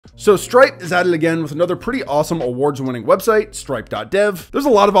So Stripe is at it again with another pretty awesome awards-winning website, stripe.dev. There's a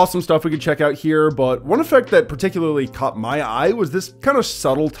lot of awesome stuff we could check out here, but one effect that particularly caught my eye was this kind of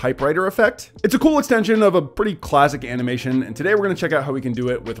subtle typewriter effect. It's a cool extension of a pretty classic animation, and today we're going to check out how we can do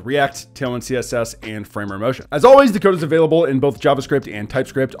it with React, TailwindCSS, and Framer Motion. As always, the code is available in both JavaScript and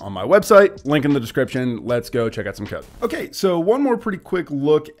TypeScript on my website. Link in the description. Let's go check out some code. Okay, so one more pretty quick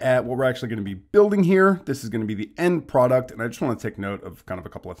look at what we're actually going to be building here. This is going to be the end product, and I just want to take note of kind of a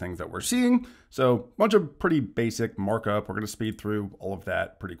couple of things that we're seeing. So a bunch of pretty basic markup. We're going to speed through all of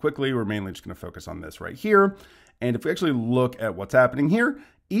that pretty quickly. We're mainly just going to focus on this right here. And if we actually look at what's happening here,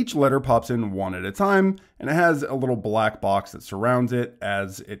 each letter pops in one at a time, and it has a little black box that surrounds it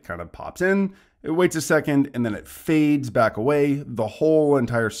as it kind of pops in. It waits a second, and then it fades back away. The whole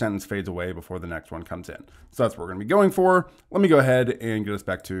entire sentence fades away before the next one comes in. So that's what we're going to be going for. Let me go ahead and get us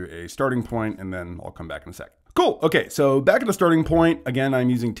back to a starting point, and then I'll come back in a sec. Cool. Okay, so back at the starting point, again, I'm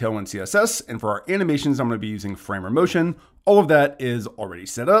using TailwindCSS, and for our animations, I'm going to be using Framer Motion. All of that is already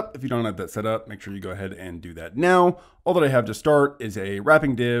set up. If you don't have that set up, make sure you go ahead and do that now. All that I have to start is a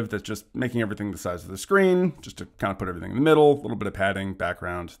wrapping div that's just making everything the size of the screen, just to kind of put everything in the middle, a little bit of padding,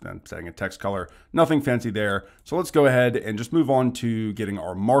 background, then setting a text color. Nothing fancy there. So let's go ahead and just move on to getting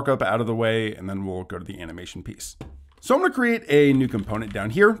our markup out of the way, and then we'll go to the animation piece. So I'm going to create a new component down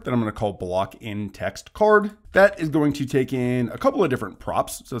here that I'm going to call block in text card. That is going to take in a couple of different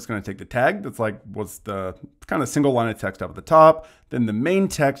props. So it's going to take the tag that's like what's the kind of single line of text up at the top, then the main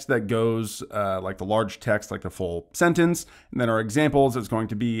text that goes like the large text, like the full sentence. And then our examples is going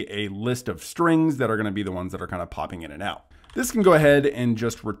to be a list of strings that are going to be the ones that are kind of popping in and out. This can go ahead and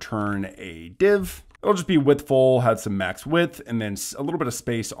just return a div. It'll just be width full, have some max width, and then a little bit of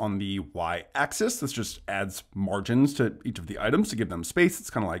space on the y-axis. This just adds margins to each of the items to give them space. It's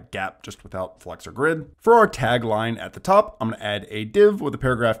kind of like gap, just without flex or grid. For our tag line at the top, I'm gonna add a div with a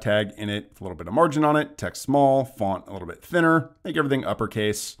paragraph tag in it, with a little bit of margin on it, text small, font a little bit thinner, make everything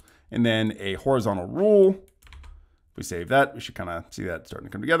uppercase, and then a horizontal rule. If we save that, we should kind of see that starting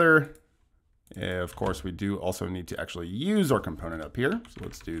to come together. Of course, we do also need to actually use our component up here. So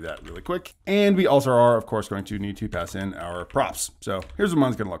let's do that really quick. And we also are, of course, going to need to pass in our props. So here's what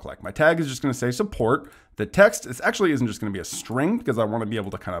mine's going to look like. My tag is just going to say support. The text, this actually isn't just going to be a string because I want to be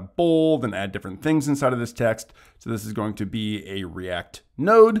able to kind of bold and add different things inside of this text. So this is going to be a React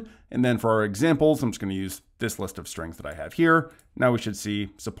node. And then for our examples, I'm just going to use this list of strings that I have here. Now we should see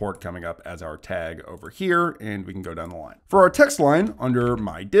support coming up as our tag over here, and we can go down the line. For our text line under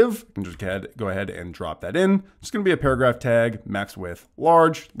my div, I can just go ahead and drop that in. It's going to be a paragraph tag, max width,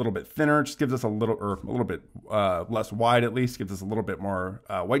 large, a little bit thinner, just gives us a little bit less wide at least, gives us a little bit more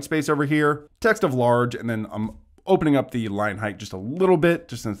white space over here. Text of large, and then I'm opening up the line height just a little bit,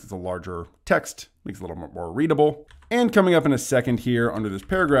 just since it's a larger text, makes it a little bit more readable. And coming up in a second here under this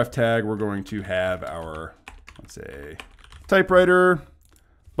paragraph tag, we're going to have our, let's say, typewriter.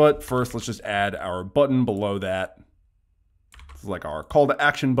 But first, let's just add our button below that. This is like our call to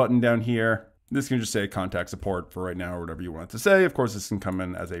action button down here. This can just say contact support for right now, or whatever you want it to say. Of course, this can come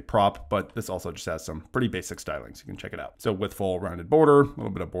in as a prop, but this also just has some pretty basic styling, so you can check it out. So with full rounded border, a little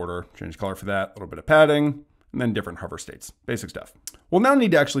bit of border, change color for that, a little bit of padding, and then different hover states, basic stuff. We'll now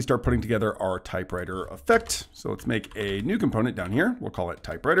need to actually start putting together our typewriter effect. So let's make a new component down here. We'll call it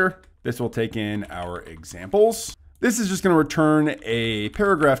typewriter. This will take in our examples. This is just going to return a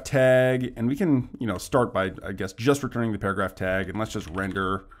paragraph tag, and we can, start by, I guess, just returning the paragraph tag, and let's just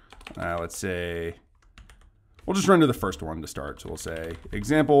render, let's say, we'll just render the first one to start. So we'll say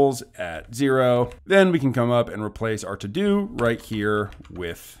examples at 0. Then we can come up and replace our to-do right here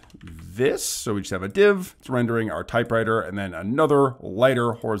with this. So we just have a div, it's rendering our typewriter, and then another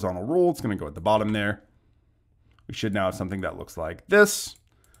lighter horizontal rule. It's going to go at the bottom there. We should now have something that looks like this.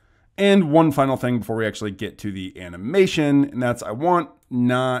 And one final thing before we actually get to the animation, and that's I want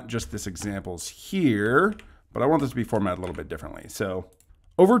not just this examples here, but I want this to be formatted a little bit differently. So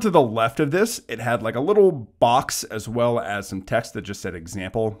over to the left of this, it had like a little box as well as some text that just said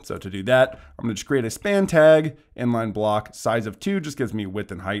example. So to do that, I'm gonna just create a span tag, inline block, size of 2, just gives me width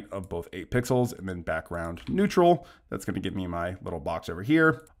and height of both 8 pixels, and then background neutral. That's gonna give me my little box over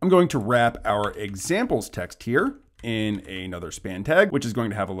here. I'm going to wrap our examples text here in another span tag, which is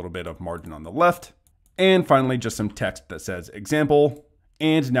going to have a little bit of margin on the left. And finally, just some text that says example.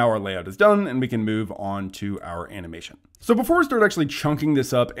 And now our layout is done, and we can move on to our animation. So before we start actually chunking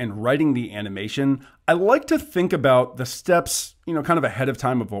this up and writing the animation, I like to think about the steps, kind of ahead of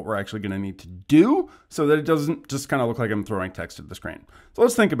time of what we're actually going to need to do so that it doesn't just kind of look like I'm throwing text at the screen. So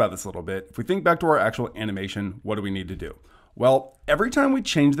let's think about this a little bit. If we think back to our actual animation, what do we need to do? Well, every time we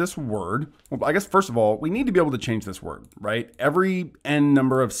change this word, well, I guess first of all, we need to be able to change this word, right? Every n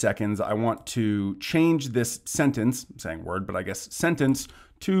number of seconds, I want to change this sentence, I'm saying word, but I guess sentence,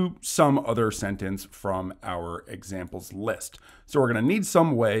 to some other sentence from our examples list. So we're gonna need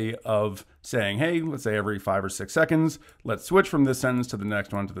some way of saying, hey, let's say every 5 or 6 seconds, let's switch from this sentence to the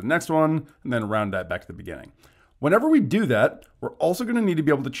next one, and then round that back to the beginning. Whenever we do that, we're also gonna need to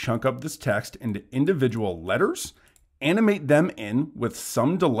be able to chunk up this text into individual letters, animate them in with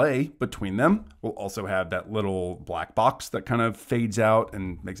some delay between them. We'll also have that little black box that kind of fades out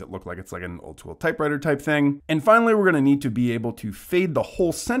and makes it look like it's like an old school typewriter type thing. And finally, we're gonna need to be able to fade the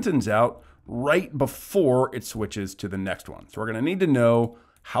whole sentence out right before it switches to the next one. So we're gonna need to know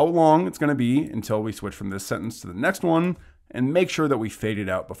how long it's gonna be until we switch from this sentence to the next one and make sure that we fade it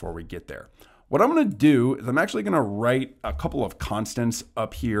out before we get there. What I'm gonna do is I'm actually gonna write a couple of constants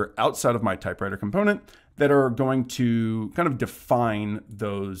up here outside of my typewriter component that are going to kind of define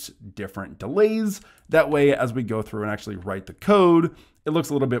those different delays. That way, as we go through and actually write the code, it looks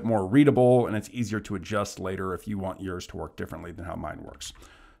a little bit more readable and it's easier to adjust later if you want yours to work differently than how mine works.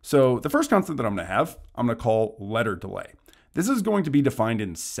 So the first constant that I'm gonna call letter delay. This is going to be defined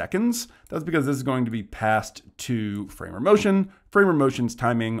in seconds. That's because this is going to be passed to framer motion. Framer motion's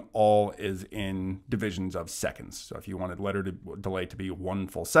timing all is in divisions of seconds. So if you wanted letter delay to be 1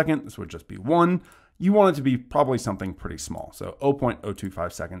 full second, this would just be 1. You want it to be probably something pretty small. So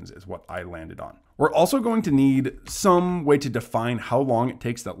 0.025 seconds is what I landed on. We're also going to need some way to define how long it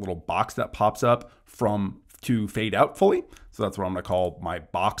takes that little box that pops up to fade out fully. So that's what I'm gonna call my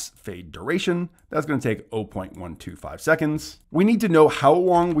box fade duration. That's gonna take 0.125 seconds. We need to know how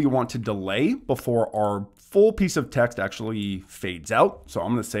long we want to delay before our full piece of text actually fades out. So I'm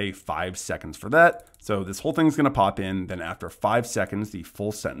gonna say 5 seconds for that. So this whole thing's gonna pop in, then after 5 seconds, the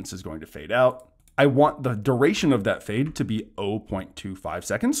full sentence is going to fade out. I want the duration of that fade to be 0.25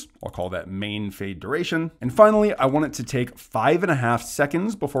 seconds. I'll call that main fade duration. And finally, I want it to take 5.5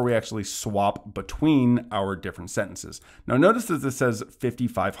 seconds before we actually swap between our different sentences. Now notice that this says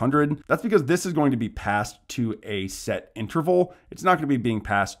 5500. That's because this is going to be passed to a set interval. It's not going to be being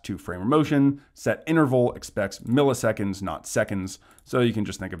passed to framer motion. Set interval expects milliseconds, not seconds. So you can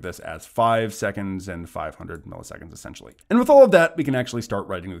just think of this as 5 seconds and 500 milliseconds essentially. And with all of that, we can actually start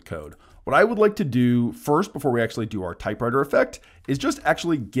writing the code. What I would like to do first before we actually do our typewriter effect is just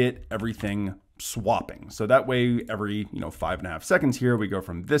actually get everything swapping. So that way every 5.5 seconds here, we go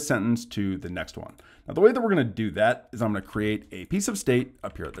from this sentence to the next one. Now the way that we're gonna do that is I'm gonna create a piece of state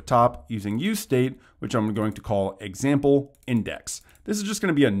up here at the top using useState, which I'm going to call example index. This is just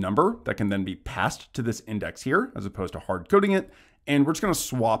gonna be a number that can then be passed to this index here as opposed to hard coding it. And we're just gonna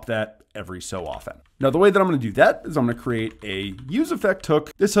swap that every so often. Now, the way that I'm gonna do that is I'm gonna create a useEffect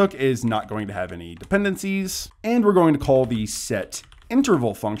hook. This hook is not going to have any dependencies, and we're going to call the set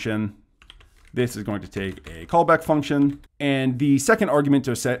interval function. This is going to take a callback function, and the second argument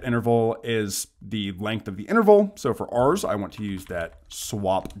to a set interval is the length of the interval. So for ours, I want to use that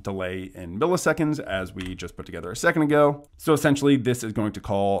swap delay in milliseconds as we just put together a second ago. So essentially, this is going to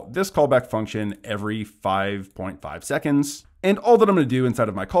call this callback function every 5.5 seconds. And all that I'm going to do inside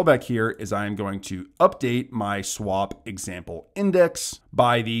of my callback here is I am going to update my swap example index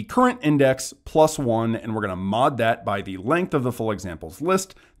by the current index +1, and we're going to mod that by the length of the full examples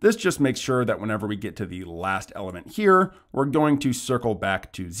list. This just makes sure that whenever we get to the last element here, we're going to circle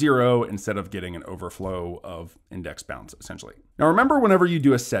back to 0 instead of getting an overflow of index bounds, essentially. Now remember, whenever you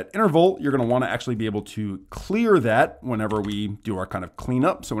do a set interval, you're going to want to actually be able to clear that whenever we do our kind of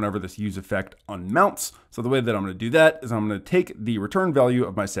cleanup. So whenever this use effect unmounts. So the way that I'm going to do that is I'm going to take the return value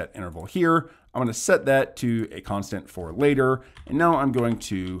of my set interval here. I'm going to set that to a constant for later. And now I'm going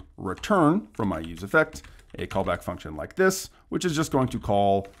to return from my use effect a callback function like this, which is just going to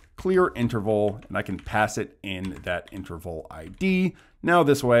call clear interval, and I can pass it in that interval ID. Now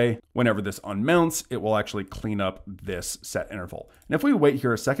this way, whenever this unmounts, it will actually clean up this set interval. And if we wait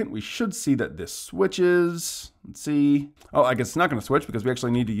here a second, we should see that this switches. Let's see. Oh, I guess it's not going to switch because we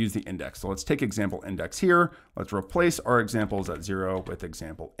actually need to use the index. So let's take example index here. Let's replace our examples at 0 with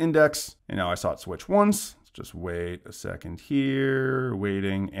example index. And now I saw it switch once. Just wait a second here,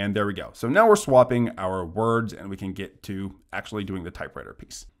 waiting, and there we go. So now we're swapping our words and we can get to actually doing the typewriter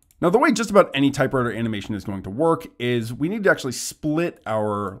piece. Now, the way just about any typewriter animation is going to work is we need to actually split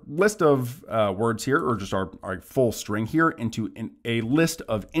our list of words here, or just our full string here, into a list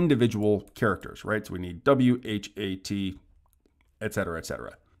of individual characters, right? So we need W, H, A, T, et cetera, et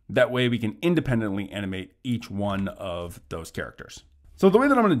cetera. That way we can independently animate each one of those characters. So the way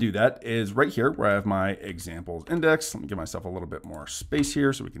that I'm going to do that is right here where I have my examples index. Let me give myself a little bit more space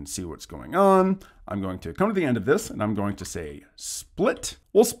here so we can see what's going on. I'm going to come to the end of this and I'm going to say split.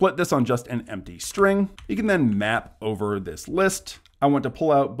 We'll split this on just an empty string. You can then map over this list. I want to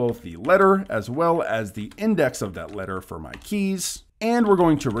pull out both the letter as well as the index of that letter for my keys. And we're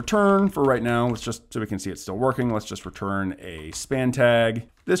going to return for right now. Let's just, so we can see it's still working. Let's just return a span tag.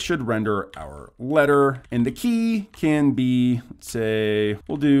 This should render our letter. And the key can be, let's say,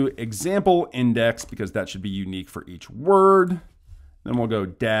 we'll do example index because that should be unique for each word. Then we'll go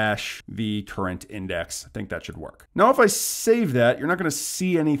dash the current index. I think that should work. Now, if I save that, you're not going to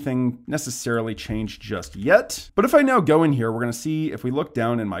see anything necessarily change just yet. But if I now go in here, we're going to see if we look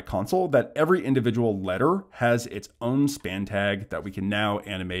down in my console that every individual letter has its own span tag that we can now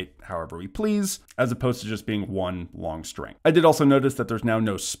animate however we please, as opposed to just being one long string. I did also notice that there's now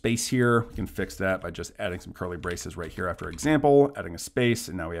no space here. We can fix that by just adding some curly braces right here after example, adding a space,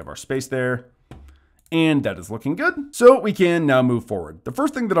 and now we have our space there. And that is looking good. So we can now move forward. The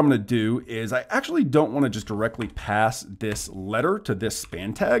first thing that I'm going to do is I actually don't want to just directly pass this letter to this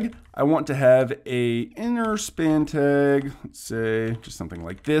span tag. I want to have a inner span tag, let's say just something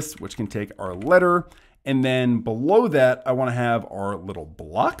like this, which can take our letter. And then below that, I want to have our little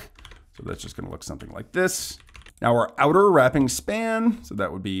block. So that's just going to look something like this. Now our outer wrapping span, so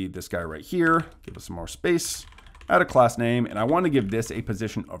that would be this guy right here. Give us some more space. Add a class name, and I want to give this a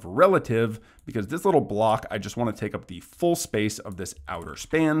position of relative because this little block, I just want to take up the full space of this outer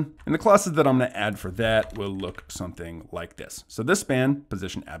span. And the classes that I'm going to add for that will look something like this. So this span,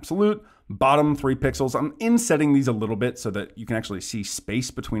 position absolute, bottom 3 pixels. I'm insetting these a little bit so that you can actually see space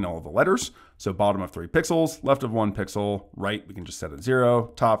between all of the letters. So bottom of 3 pixels, left of 1 pixel, right, we can just set it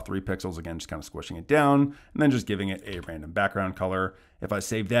 0, top 3 pixels, again, just kind of squishing it down, and then just giving it a random background color. If I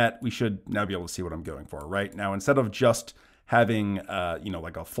save that, we should now be able to see what I'm going for, right? Now, instead of just having,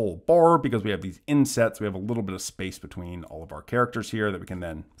 like a full bar, because we have these insets, we have a little bit of space between all of our characters here that we can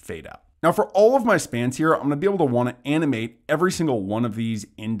then fade out. Now for all of my spans here, I'm gonna be able to want to animate every single one of these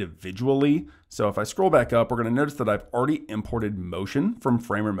individually. So if I scroll back up, we're gonna notice that I've already imported motion from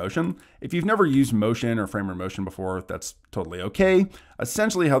Framer Motion. If you've never used motion or Framer Motion before, that's totally okay.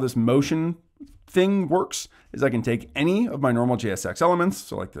 Essentially how this motion thing works is I can take any of my normal JSX elements,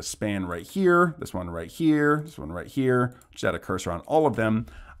 so like this span right here, this one right here, this one right here, just add a cursor on all of them.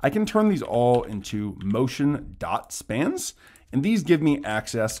 I can turn these all into motion.spans, and these give me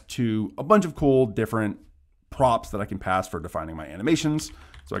access to a bunch of cool different props that I can pass for defining my animations.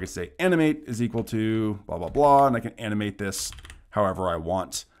 So I can say animate is equal to blah, blah, blah, and I can animate this however I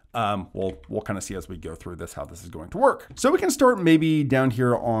want. We'll kind of see as we go through this how this is going to work. So we can start maybe down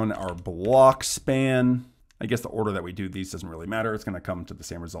here on our block span. I guess the order that we do these doesn't really matter. It's going to come to the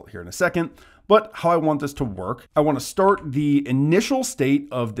same result here in a second. But how I want this to work, I want to start the initial state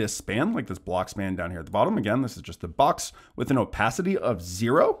of this span, like this block span down here at the bottom. Again, this is just a box with an opacity of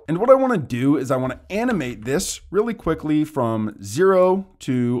 0. And what I want to do is I want to animate this really quickly from 0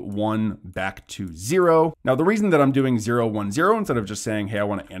 to 1 back to 0. Now, the reason that I'm doing 0, 1, 0 instead of just saying, hey, I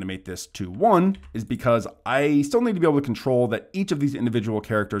want to animate this to 1 is because I still need to be able to control that each of these individual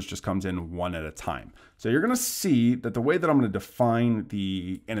characters just comes in one at a time. So you're going to see that the way that I'm going to define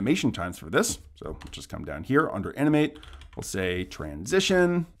the animation times for this, so we'll just come down here under animate, we'll say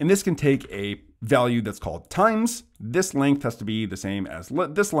transition, and this can take a value that's called times. This length has to be the same as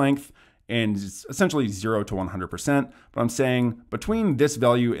this length, and it's essentially 0 to 100%. But I'm saying between this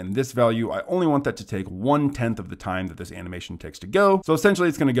value and this value, I only want that to take 1/10 of the time that this animation takes to go. So essentially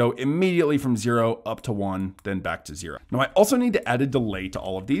it's gonna go immediately from 0 up to 1, then back to 0. Now I also need to add a delay to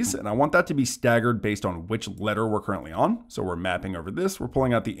all of these, and I want that to be staggered based on which letter we're currently on. So we're mapping over this, we're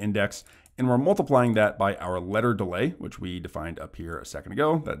pulling out the index, and we're multiplying that by our letter delay, which we defined up here a second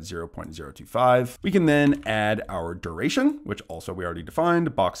ago, that's 0.025. We can then add our duration, which also we already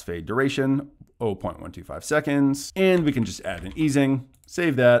defined, box fade duration, 0.125 seconds. And we can just add an easing,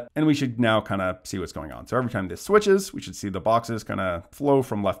 save that, and we should now kind of see what's going on. So every time this switches, we should see the boxes kind of flow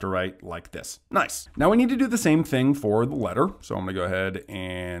from left to right like this. Nice. Now we need to do the same thing for the letter. So I'm gonna go ahead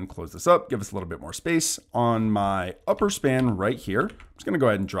and close this up, give us a little bit more space. On my upper span right here, I'm just gonna go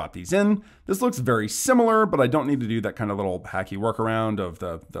ahead and drop these in. This looks very similar, but I don't need to do that kind of little hacky workaround of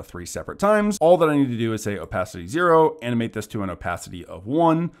the 3 separate times. All that I need to do is say opacity 0, animate this to an opacity of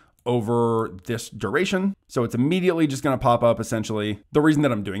 1, over this duration. So it's immediately just going to pop up essentially. The reason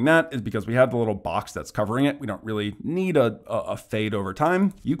that I'm doing that is because we have the little box that's covering it. We don't really need a fade over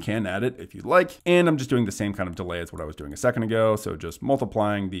time. You can add it if you'd like. And I'm just doing the same kind of delay as what I was doing a second ago. So just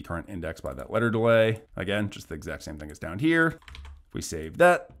multiplying the current index by that letter delay. Again, just the exact same thing as down here. If we save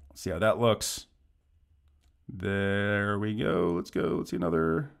that, see how that looks. There we go. Let's go. Let's see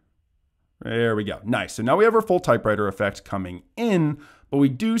another. There we go. Nice. So now we have our full typewriter effect coming in, but we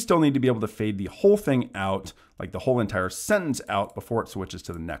do still need to be able to fade the whole thing out, like the whole entire sentence out before it switches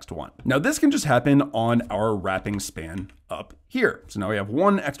to the next one. Now this can just happen on our wrapping span up here. So now we have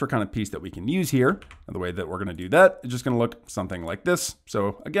one extra kind of piece that we can use here. And the way that we're going to do that is just going to look something like this.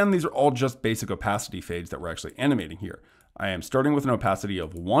 So again, these are all just basic opacity fades that we're actually animating here. I am starting with an opacity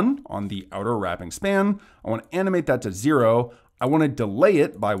of 1 on the outer wrapping span. I want to animate that to 0. I want to delay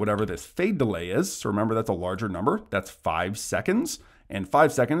it by whatever this fade delay is. So remember, that's a larger number. That's 5 seconds. And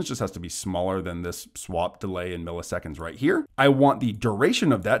 5 seconds just has to be smaller than this swap delay in milliseconds right here. I want the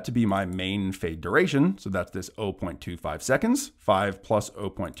duration of that to be my main fade duration. So that's this 0.25 seconds. 5 plus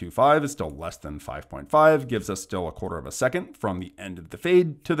 0.25 is still less than 5.5, gives us still a quarter of a second from the end of the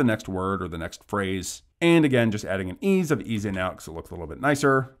fade to the next word or the next phrase. And again, just adding an ease of ease in out because it looks a little bit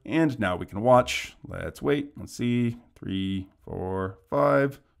nicer. And now we can watch. Let's wait. Let's see. 3, 4,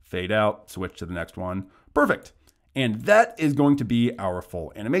 5. Fade out. Switch to the next one. Perfect. And that is going to be our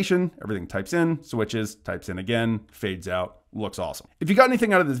full animation. Everything types in, switches, types in again, fades out. Looks awesome. If you got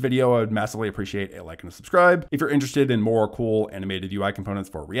anything out of this video, I would massively appreciate a like and a subscribe. If you're interested in more cool animated UI components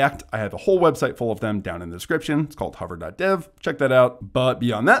for React, I have a whole website full of them down in the description. It's called hover.dev. Check that out. But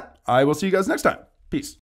beyond that, I will see you guys next time. Peace.